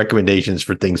your recommendations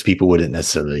for things people wouldn't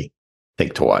necessarily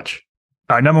think to watch?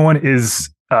 Number 1 is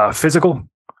Physical.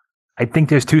 I think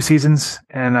there's 2 seasons,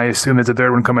 and I assume there's a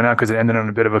third one coming out because it ended on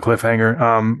a bit of a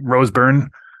cliffhanger. Rose Byrne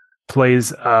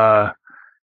plays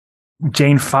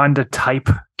Jane Fonda type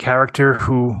character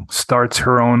who starts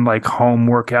her own like home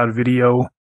workout videotape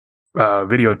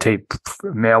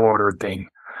mail order thing.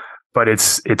 But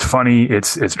it's funny,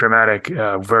 it's dramatic,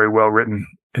 very well written.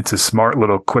 It's a smart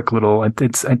little, quick little. I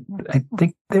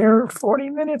think they're 40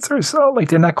 minutes or so. Like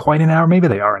they're not quite an hour, maybe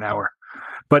they are an hour.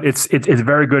 But it's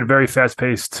very good, very fast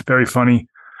paced, very funny,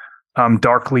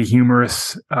 darkly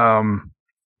humorous.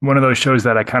 One of those shows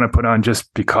that I kind of put on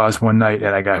just because one night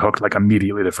and I got hooked like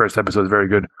immediately. The first episode is very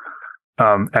good.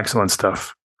 Excellent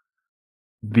stuff.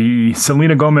 The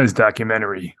Selena Gomez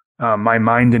documentary, My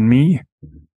Mind and Me,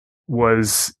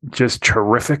 was just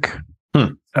terrific.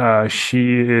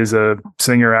 She is a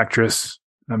singer, actress.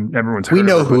 Everyone's heard we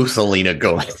know of her, who Selena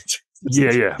Gomez is.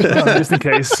 Yeah. Just in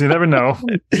case. You never know.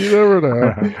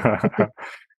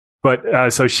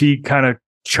 But so she kind of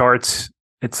charts,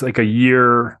 it's like a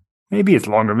year, maybe it's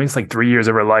longer, maybe it's like 3 years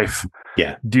of her life.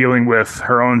 Yeah. Dealing with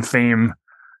her own fame,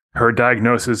 her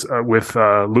diagnosis with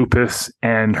lupus,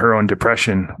 and her own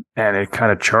depression. And it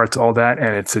kind of charts all that.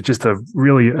 And it's just a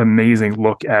really amazing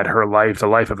look at her life, the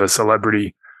life of a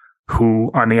celebrity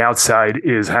who on the outside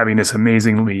is having this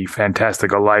amazingly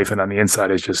fantastical life. And on the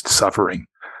inside is just suffering.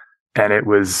 And it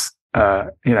was,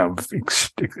 very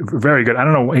good. I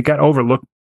don't know. It got overlooked.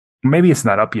 Maybe it's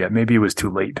not up yet. Maybe it was too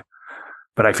late.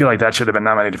 But I feel like that should have been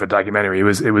nominated for documentary. It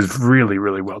was really,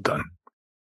 really well done.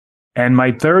 And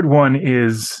my third one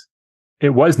it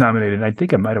was nominated. I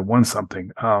think it might have won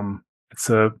something. It's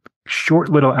a short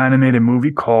little animated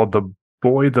movie called The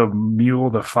Boy, the Mule,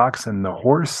 the Fox, and the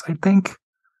Horse, I think.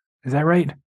 Is that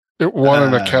right? It won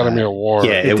an Academy Award.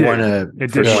 Yeah, it won a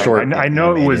short. I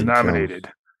know it was nominated.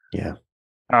 Yeah.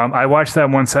 I watched that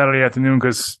one Saturday afternoon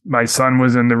because my son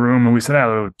was in the room and we said,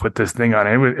 "I would put this thing on."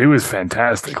 It was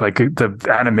fantastic. Like the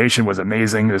animation was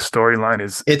amazing. The storyline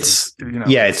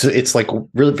it's like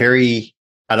really very.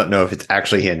 I don't know if it's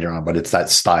actually hand drawn, but it's that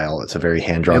style. It's a very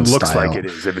hand drawn. It looks style. like it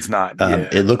is. If it's not,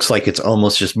 it looks like it's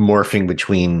almost just morphing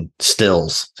between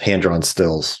stills, hand drawn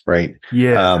stills, right?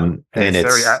 Yeah, and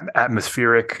it's very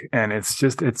atmospheric, and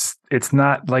it's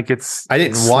not like it's. I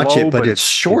didn't watch it, but it's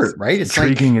short, right? It's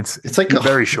intriguing. It's like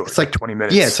very short. It's like 20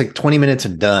 minutes. Yeah, it's like 20 minutes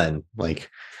and done. Like,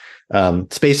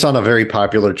 it's based on a very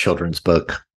popular children's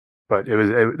book. But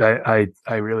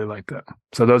I really like that.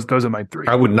 So those are my three.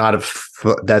 I would not have.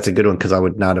 That's a good one because I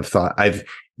would not have thought.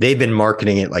 They've been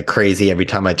marketing it like crazy. Every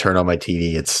time I turn on my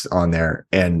TV, it's on there,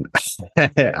 and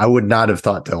I would not have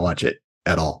thought to watch it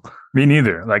at all. Me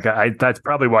neither. Like that's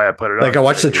probably why I put it. Like I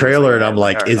watched the trailer and I'm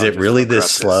like, is it really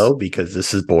this slow? Because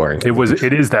this is boring.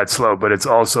 It is that slow, but it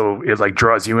like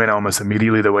draws you in almost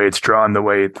immediately. The way it's drawn, the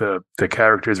way the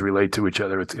characters relate to each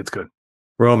other, it's good.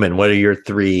 Roman, what are your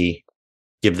three?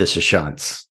 Give this a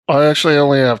shot. I actually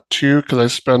only have two because I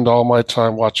spend all my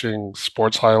time watching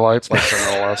sports highlights like the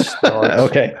MLS highlights.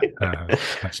 Okay.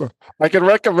 So I can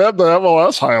recommend the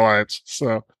MLS highlights.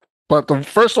 But the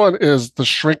first one is The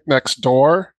Shrink Next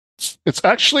Door. It's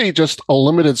actually just a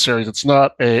limited series. It's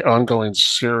not an ongoing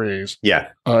series. Yeah.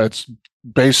 It's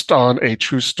based on a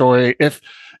true story.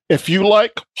 If you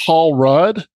like Paul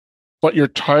Rudd, but you're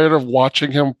tired of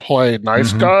watching him play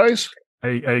nice guys, I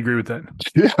agree with that.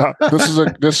 Yeah,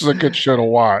 this is a good show to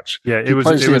watch. Yeah, it was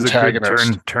a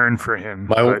good turn for him.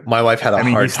 My wife had a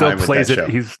hard time with that show.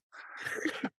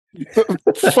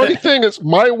 The funny thing is,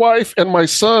 my wife and my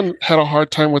son had a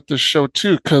hard time with this show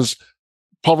too because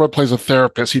Paul Rudd plays a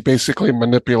therapist. He basically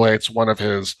manipulates one of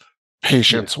his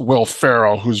patients, Will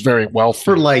Ferrell, who's very wealthy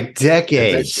for like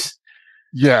decades.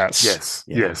 Yes.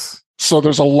 So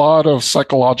there's a lot of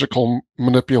psychological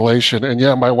manipulation, and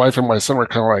my wife and my son were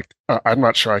kind of like, "I'm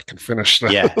not sure I can finish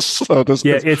this." Yeah, so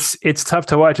it's tough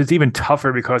to watch. It's even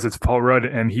tougher because it's Paul Rudd,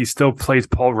 and he still plays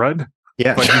Paul Rudd.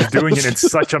 Yeah, but he's doing it in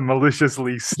such a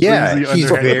maliciously, he's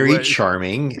very way.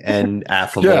 Charming and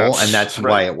affable, and that's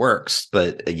why it works.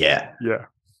 But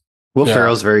Will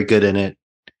Ferrell's very good in it,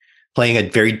 playing a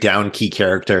very down key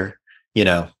character. You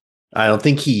know, I don't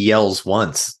think he yells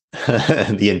once.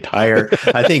 The entire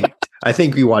I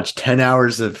think we watched 10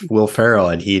 hours of Will Ferrell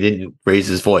and he didn't raise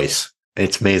his voice.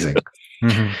 It's amazing.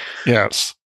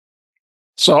 Yes.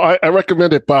 So I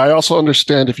recommend it, but I also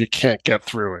understand if you can't get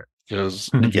through it. Because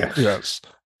yes.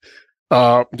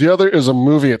 The other is a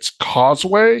movie. It's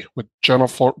Causeway with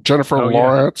Jennifer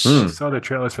Lawrence. I saw the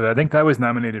trailers for that. I think that was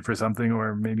nominated for something,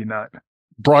 or maybe not.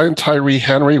 Brian Tyree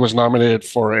Henry was nominated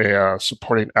for a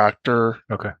supporting actor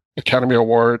Academy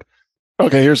Award.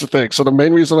 Okay, here's the thing. So the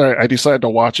main reason I decided to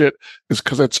watch it is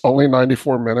because it's only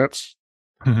 94 minutes.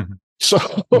 So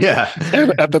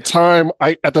and at the time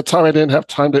I didn't have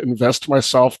time to invest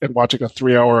myself in watching a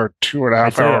 3-hour,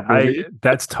 2.5 hour movie.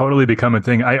 That's totally become a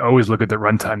thing. I always look at the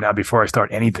runtime now before I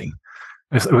start anything.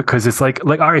 Because it's like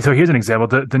all right, so here's an example.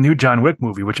 The new John Wick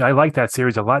movie, which I like that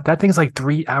series a lot. That thing's like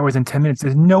 3 hours and 10 minutes.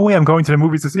 There's no way I'm going to the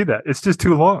movies to see that. It's just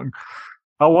too long.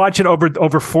 I'll watch it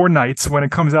over 4 nights when it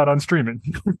comes out on streaming.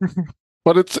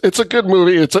 But it's a good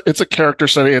movie. It's a character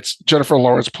study. It's Jennifer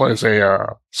Lawrence plays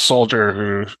a soldier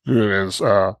who is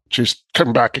she's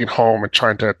coming back home and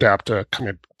trying to adapt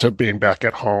to being back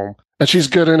at home, and she's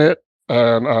good in it.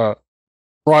 And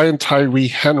Brian Tyree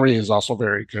Henry is also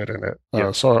very good in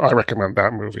it. So I recommend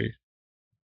that movie.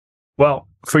 Well,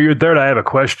 for your third, I have a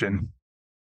question.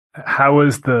 How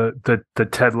was the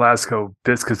Ted Lasso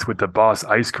biscuits with the Boss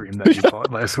ice cream that you bought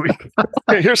last week?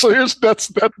 There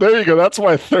you go. That's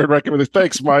my third recommendation.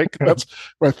 Thanks, Mike. That's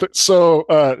my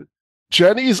so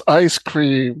Jenny's ice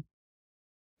cream.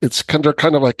 It's kind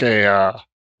of like a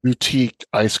boutique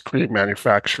ice cream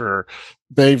manufacturer.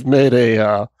 They've made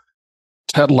a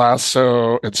Ted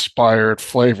Lasso inspired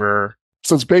flavor.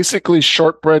 So it's basically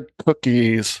shortbread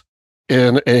cookies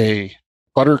in a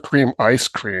buttercream ice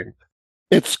cream.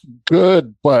 It's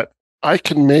good, but I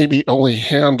can maybe only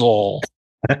handle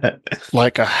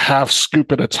like a half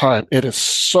scoop at a time. It is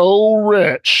so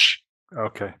rich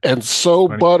and so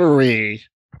buttery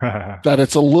that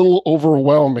it's a little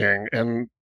overwhelming. And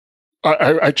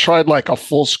I tried like a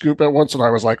full scoop at once and I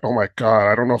was like, oh my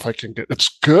God, I don't know if I can get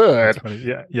it's good.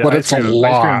 Yeah. But it's a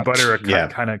lot. Ice cream and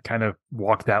butter kind of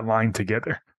walk that line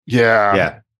together.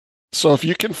 Yeah. So if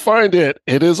you can find it,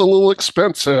 it is a little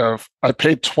expensive. I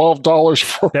paid $12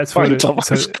 for that's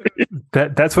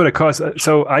what it costs.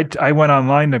 So I went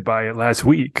online to buy it last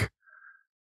week,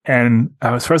 And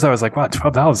I was like, wow,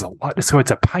 $12 is a lot. So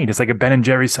it's a pint. It's like a Ben and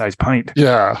Jerry's size pint.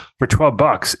 Yeah. For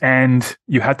 $12. And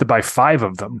you had to buy 5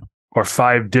 of them or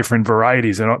 5 different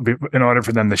varieties in order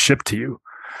for them to ship to you.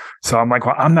 So I'm like,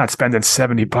 well, I'm not spending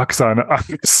 $70 on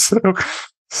this.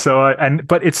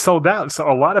 But it's sold out.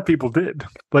 So a lot of people did.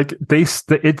 Like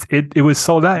it was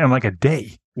sold out in like a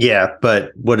day. Yeah,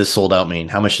 but what does sold out mean?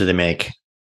 How much do they make?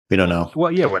 We don't know.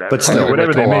 Well, yeah, whatever. But still,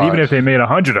 whatever they made, even if they made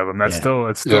 100 of them, that's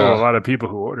still Yeah. a lot of people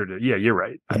who ordered it. Yeah, you're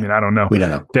right. I mean, I don't know. We don't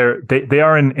know. They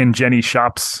are in Jenny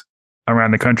shops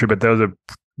around the country, but those are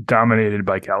dominated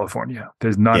by California.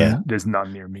 There's none. Yeah. There's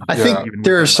none near me. I think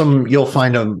there are some. You'll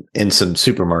find them in some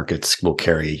supermarkets. Will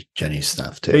carry Jenny's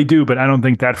stuff too. They do, but I don't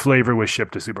think that flavor was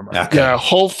shipped to supermarkets. Okay. Yeah,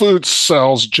 Whole Foods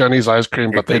sells Jenny's ice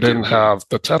cream, but they didn't have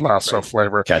the Ted Lasso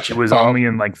flavor. Gotcha. It was only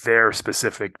in like their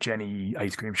specific Jenny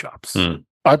ice cream shops.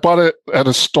 I bought it at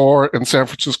a store in San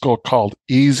Francisco called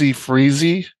Easy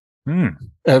Freezy.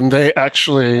 And they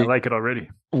actually, I like it already.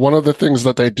 One of the things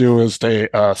that they do is they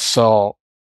sell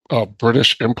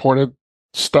British imported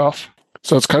stuff.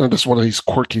 So it's kind of just one of these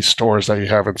quirky stores that you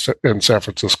have in San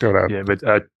Francisco. Now. Yeah, but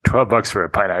 $12 for a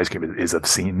pint of ice cream is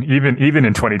obscene. Even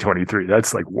in 2023,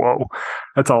 that's like, whoa,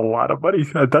 that's a lot of money.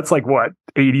 That's like what,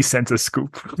 80 cents a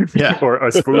scoop? Yeah, or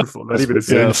a spoonful. Not even a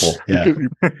spoonful. Yeah.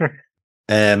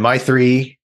 And my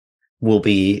 3 will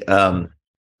be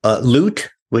Loot,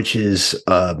 which is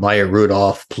Maya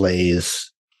Rudolph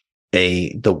plays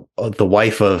the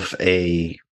wife of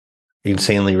a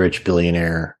insanely rich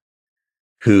billionaire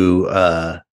who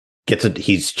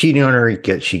he's cheating on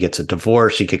her. She gets a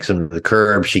divorce. She kicks him to the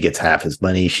curb. She gets half his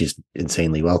money. She's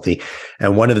insanely wealthy.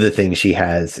 And one of the things she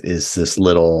has is this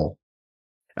little,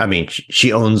 I mean,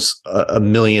 she owns a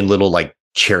million little like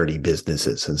charity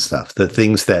businesses and stuff. The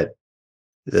things that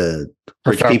the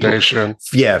rich foundation.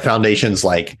 Foundations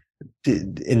like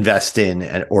invest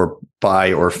in or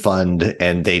buy or fund,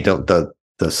 and they don't, the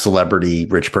celebrity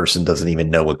rich person doesn't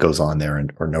even know what goes on there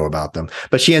or know about them.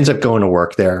 But she ends up going to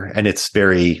work there, and it's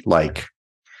very like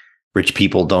rich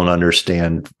people don't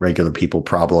understand regular people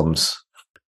problems,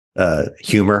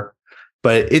 humor.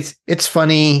 But it's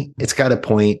funny. It's got a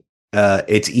point.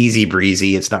 It's easy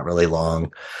breezy. It's not really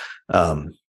long.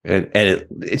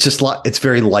 It's just it's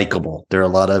very likable. There are a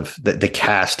lot of the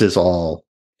cast is all,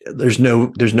 there's no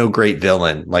great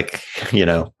villain, like, you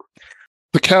know.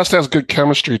 The cast has good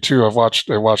chemistry too. I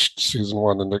watched season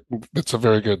 1, and it's a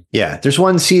very good. Yeah, there's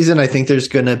one season. I think there's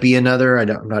going to be another.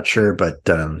 I'm not sure, but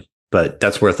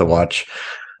that's worth a watch.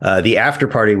 The After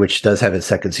Party, which does have its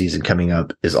second season coming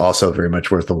up, is also very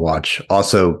much worth a watch.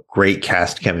 Also, great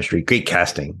casting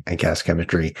and cast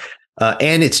chemistry,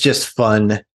 and it's just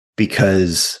fun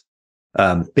because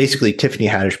basically Tiffany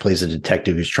Haddish plays a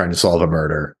detective who's trying to solve a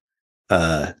murder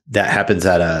that happens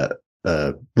at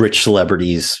a rich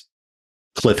celebrity's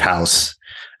Cliff House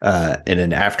in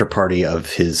an after party of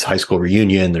his high school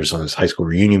reunion. There's all those high school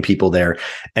reunion people there,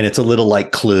 and it's a little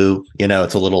like Clue. You know,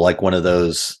 it's a little like one of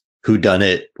those who done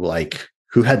it, like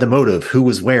who had the motive, who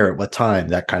was where at what time,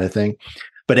 that kind of thing.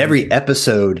 But every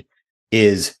episode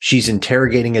is she's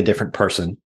interrogating a different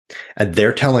person, and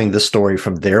they're telling the story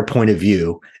from their point of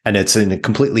view, and it's in a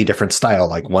completely different style.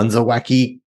 Like one's a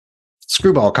wacky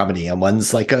screwball comedy, and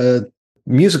one's like a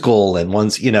musical, and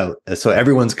one's, you know, so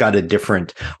everyone's got a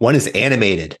different, one is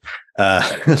animated,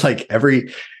 like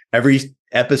every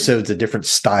episode's a different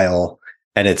style,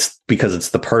 and it's because it's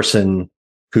the person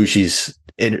who Tiffany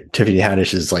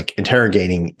Haddish is like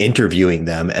interviewing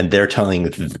them, and they're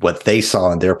telling what they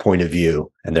saw in their point of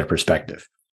view and their perspective.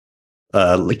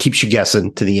 It keeps you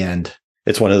guessing to the end.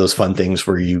 It's one of those fun things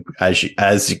where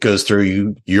as it goes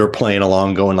through, you're playing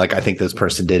along going like, I think this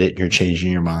person did it, and you're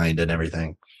changing your mind and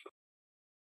everything.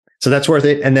 So that's worth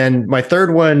it. And then my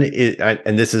third one is,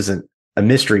 and this isn't a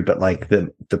mystery, but like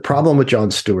the problem with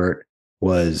Jon Stewart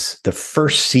was the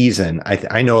first season.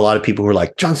 I know a lot of people who were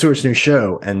like, Jon Stewart's new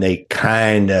show, and they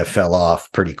kind of fell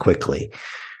off pretty quickly.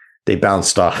 They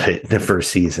bounced off it in the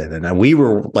first season. And we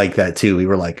were like that too. We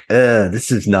were like,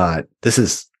 this is not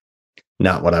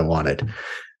what I wanted.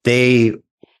 They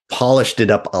polished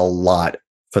it up a lot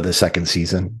for the second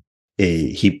season.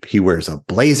 He wears a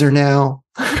blazer now.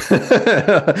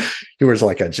 He wears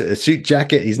like a suit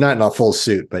jacket. He's not in a full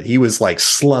suit, but he was like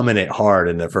slumming it hard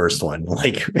in the first one,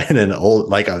 like in an old,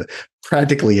 like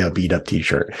practically a beat up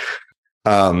t-shirt.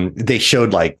 They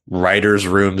showed like writer's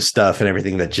room stuff and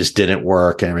everything that just didn't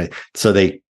work. And so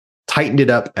they tightened it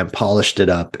up and polished it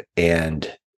up.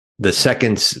 And the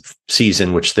second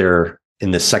season, which they're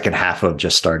in the second half of,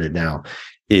 just started now,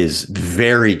 is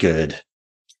very good.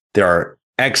 There are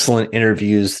excellent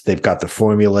interviews. They've got the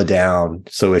formula down.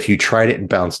 So if you tried it and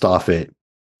bounced off it,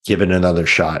 give it another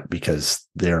shot because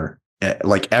they're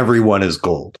like everyone is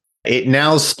gold. It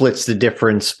now splits the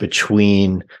difference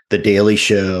between The Daily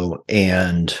Show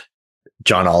and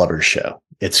John Oliver's show.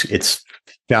 It's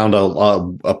found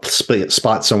a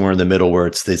spot somewhere in the middle where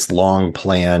it's this long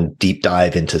plan, deep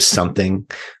dive into something,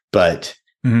 but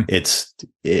it's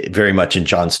very much in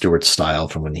Jon Stewart's style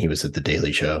from when he was at The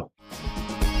Daily Show.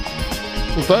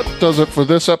 Well, that does it for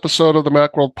this episode of the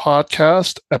Macworld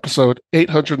Podcast, episode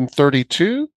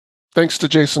 832. Thanks to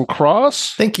Jason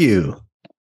Cross. Thank you.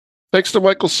 Thanks to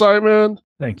Michael Simon.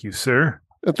 Thank you, sir.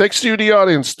 And thanks to you, the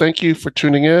audience. Thank you for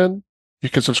tuning in. You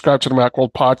can subscribe to the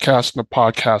Macworld Podcast in the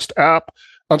podcast app,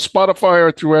 on Spotify,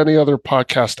 or through any other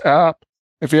podcast app.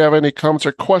 If you have any comments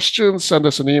or questions, send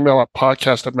us an email at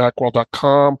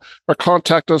podcast@macworld.com or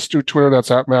contact us through Twitter, that's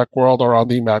 @Macworld, or on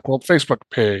the Macworld Facebook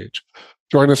page.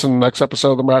 Join us in the next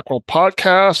episode of the Macworld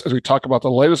Podcast as we talk about the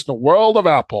latest in the world of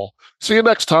Apple. See you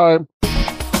next time.